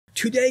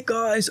Today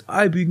guys,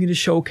 I bring you the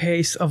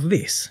showcase of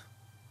this.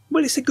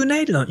 Well, it's a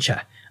grenade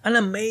launcher, an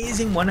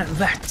amazing one at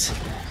that.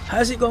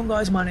 How's it going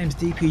guys, my name's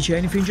DPJ,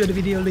 and if you enjoyed the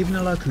video, leaving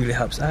a like really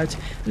helps out,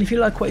 and if you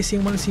like what you see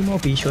and want to see more,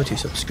 be sure to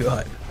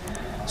subscribe.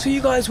 So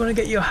you guys want to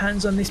get your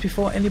hands on this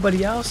before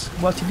anybody else?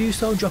 Well, to do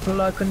so, drop a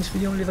like on this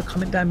video and leave a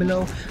comment down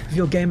below with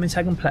your gaming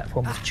tag and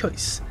platform of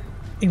choice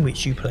in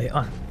which you play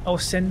on. I'll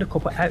send a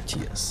couple out to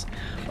you.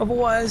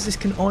 Otherwise, this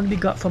can only be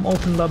got from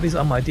open lobbies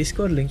on my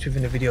Discord, linked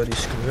within the video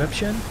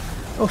description,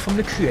 or from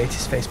the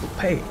creator's Facebook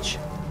page.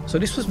 So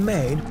this was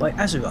made by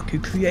Azeroth, who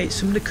creates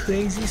some of the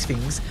craziest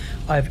things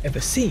I've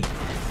ever seen.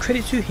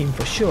 Credit to him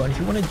for sure, and if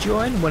you want to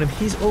join one of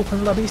his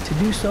open lobbies, to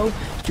do so,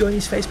 join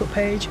his Facebook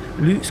page,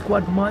 Loot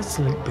Squad Mods,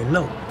 link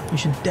below. You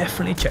should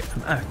definitely check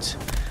them out.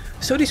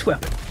 So this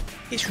weapon,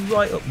 it's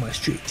right up my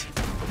street.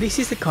 This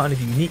is the kind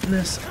of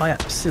uniqueness I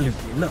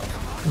absolutely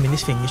love. I mean,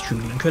 this thing is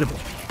truly incredible.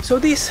 So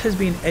this has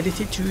been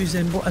edited to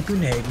resemble a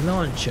grenade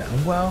launcher,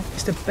 and well,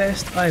 it's the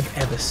best I've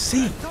ever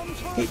seen.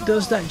 It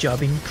does that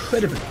job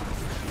incredibly.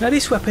 Now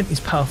this weapon is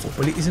powerful,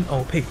 but it isn't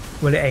OP.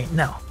 Well, it ain't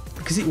now,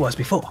 because it was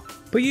before.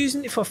 But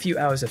using it for a few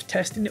hours of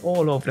testing it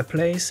all over the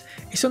place,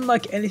 it's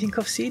unlike anything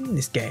I've seen in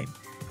this game.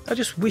 I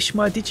just wish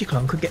my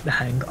Digiclone could get the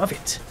hang of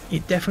it.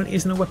 It definitely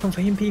isn't a weapon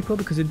for him, people,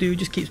 because the dude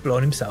just keeps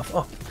blowing himself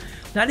up.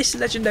 Now this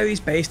legendary is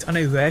based on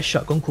a rare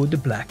shotgun called the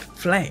Black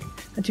Flame,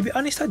 and to be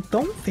honest, I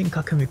don't think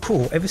I can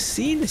recall ever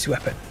seeing this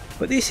weapon.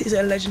 But this is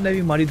a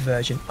legendary modded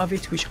version of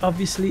it, which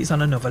obviously is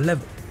on another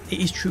level. It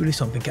is truly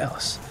something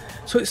else.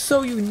 So it's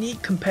so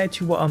unique compared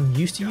to what I'm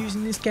used to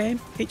using in this game,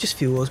 it just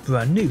feels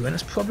brand new, and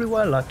that's probably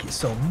why I like it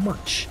so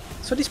much.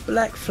 So this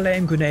Black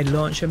Flame grenade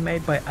launcher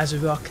made by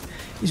Azeroth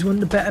is one of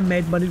the better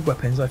made modded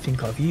weapons I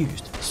think I've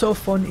used. So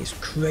fun, it's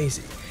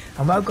crazy.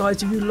 And well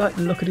guys, if you like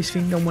the look of this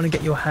thing and want to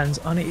get your hands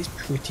on it, it's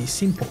pretty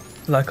simple.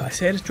 Like I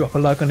said, drop a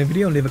like on the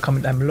video and leave a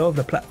comment down below of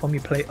the platform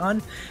you play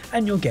on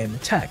and your gamer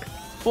tag.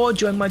 Or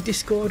join my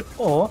Discord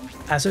or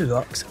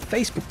Azeroth's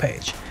Facebook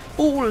page.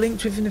 All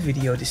linked within the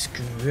video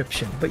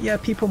description. But yeah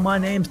people, my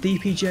name's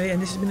DPJ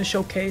and this has been a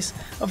showcase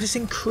of this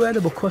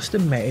incredible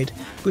custom made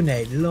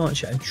grenade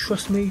launcher, and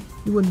trust me,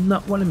 you will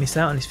not want to miss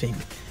out on this thing.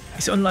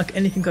 It's unlike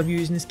anything I've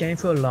used in this game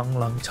for a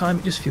long time.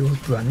 It just feels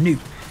brand new,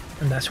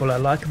 and that's what I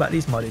like about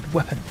these modded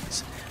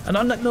weapons. And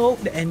on that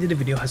note, the end of the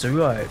video has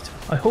arrived.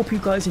 I hope you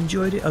guys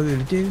enjoyed it, I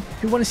really do.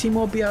 If you want to see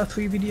more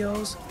BR3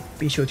 videos,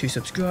 be sure to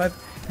subscribe.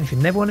 And if you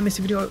never want to miss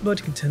a video upload,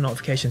 you can turn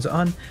notifications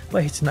on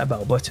by hitting that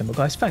bell button. But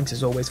guys, thanks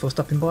as always for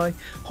stopping by.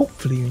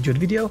 Hopefully you enjoyed the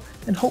video,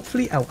 and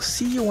hopefully I will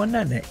see you on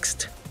the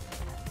next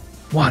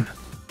one.